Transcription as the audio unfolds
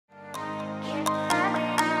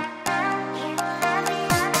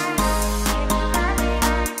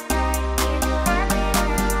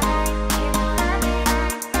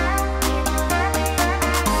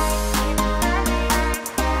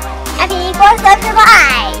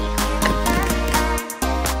subscribe.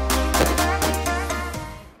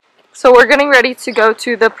 So we're getting ready to go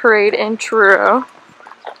to the parade in Truro,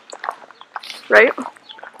 right?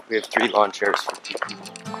 We have 3 lawn chairs for 2 people.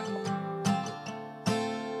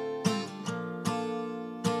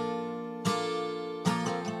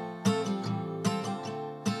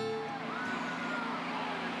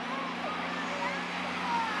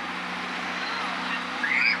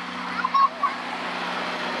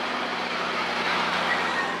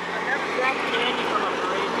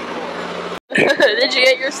 Did you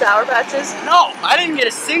get your Sour Patches? No, I didn't get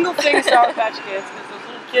a single thing of Sour Patch Kids because those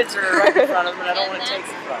little kids are right in front of them and I don't want to take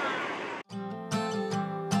them from them.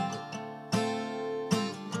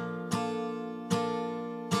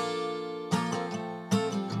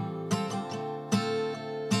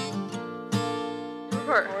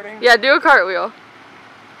 Yeah, do a cartwheel.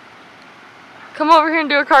 Come over here and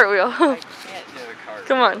do a cartwheel. I can't do a cartwheel.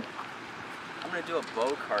 Come on. I'm going to do a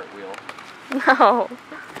bow cartwheel. No.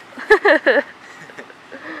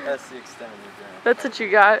 That's the extent of your grant. That's what you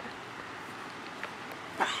got.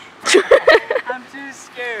 I'm too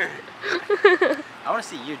scared. I want to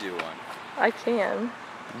see you do one. I can.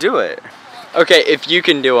 Do it. Okay, if you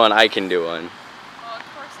can do one, I can do one. Well, of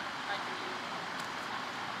course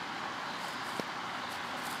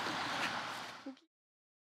I can.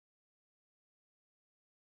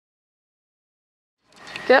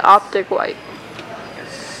 Get optic white.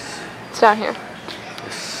 It's down here.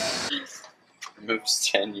 Removes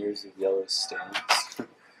 10 years of yellow stains.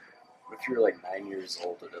 What if you were like 9 years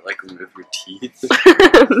old? Did it like remove your teeth?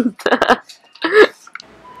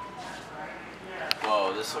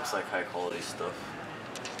 Whoa, this looks like high quality stuff.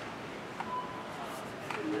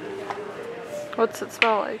 What's it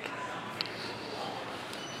smell like?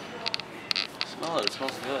 Smell it, it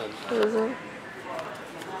smells good. Is it?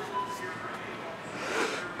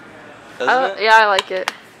 Doesn't it? Yeah, I like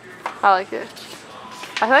it. I like it.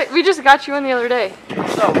 We just got you one the other day.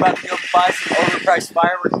 So, we're about to go buy some overpriced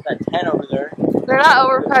fireworks at that tent over there. They're not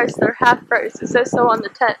overpriced, they're half price. It says so on the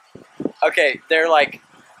tent. Okay, they're like,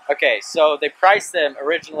 okay, so they priced them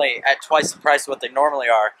originally at twice the price of what they normally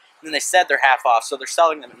are, and then they said they're half off, so they're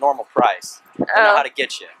selling them at normal price. They know how to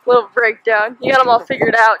get you. Little breakdown. You got them all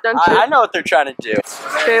figured out, don't you? I know what they're trying to do.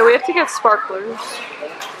 Okay, we have to get sparklers.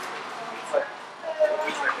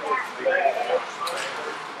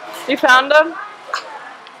 You found them?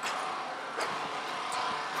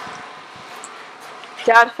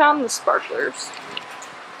 Dad found the sparklers.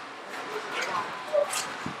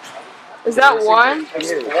 Is that one?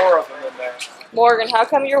 There's 4 of them in there. Morgan, how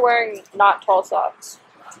come you're wearing not tall socks?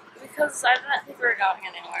 Because I didn't think we were going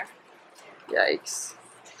anywhere. Yikes.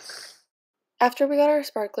 After we got our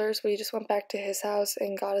sparklers, we just went back to his house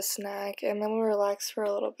and got a snack, and then we relaxed for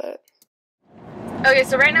a little bit. Okay,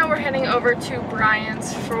 so right now we're heading over to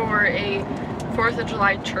Brian's for a 4th of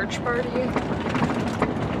July church party.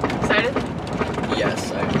 Excited?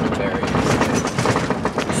 Yes, I'm very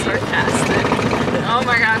Sarcastic. Oh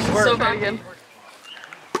my gosh, it's so bad again.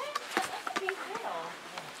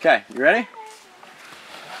 Okay, you ready?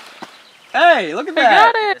 Hey, look at I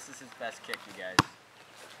that! got it! This is his best kick, you guys.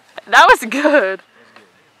 That was good.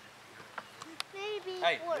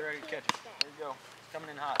 Hey, you're ready to catch it. There you go. It's coming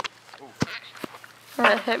in hot. Ooh.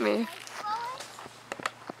 That hit me.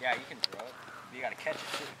 Yeah, you can throw it. But you gotta catch it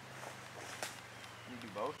too. You do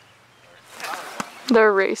both?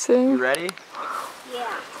 They're racing. You ready?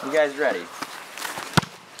 Yeah. You guys ready?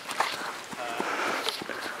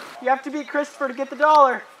 You have to beat Christopher to get the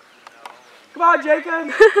 $1. Come on, Jacob!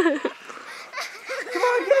 Come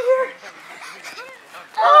on, get here!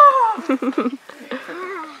 Oh!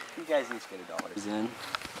 You guys each get $1. He's in.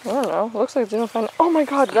 I don't know. Looks like it's gonna find. Oh my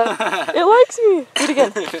god, that it likes me. Do it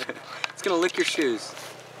again. It's gonna lick your shoes.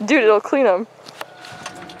 Dude, it'll clean them.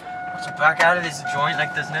 So back out of this joint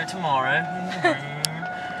like there's no tomorrow.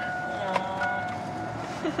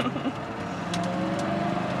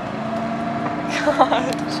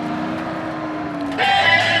 Gosh.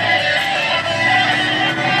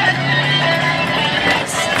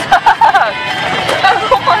 Stop.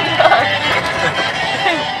 Oh my god.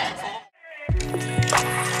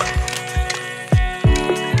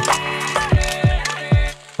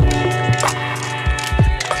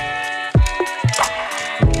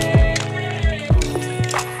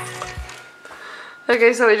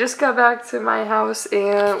 Okay, so we just got back to my house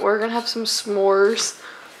and we're gonna have some s'mores.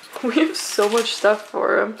 We have so much stuff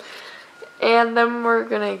for him. And then we're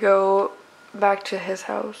gonna go back to his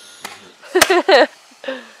house.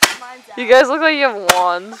 You guys look like you have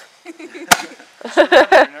wands. You're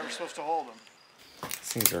never supposed to hold them. These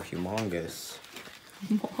things are humongous.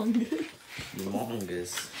 Humongous.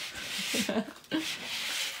 Humongous.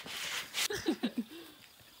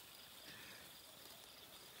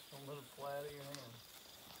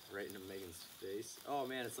 Right into Megan's face. Oh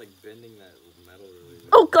man, it's like bending that metal really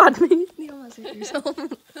well. Oh god, you almost hit yourself. That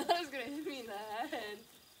was gonna hit me in the head.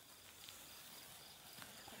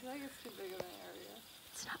 I feel like it's too big of an area.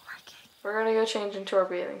 It's not working. We're gonna go change into our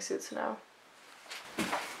bathing suits now.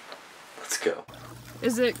 Let's go.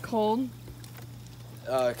 Is it cold?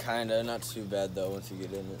 Kinda. Not too bad though once you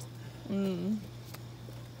get in it.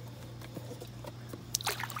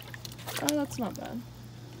 Oh, that's not bad.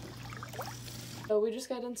 So we just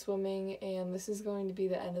got done swimming and this is going to be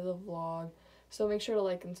the end of the vlog. So make sure to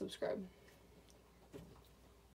like and subscribe.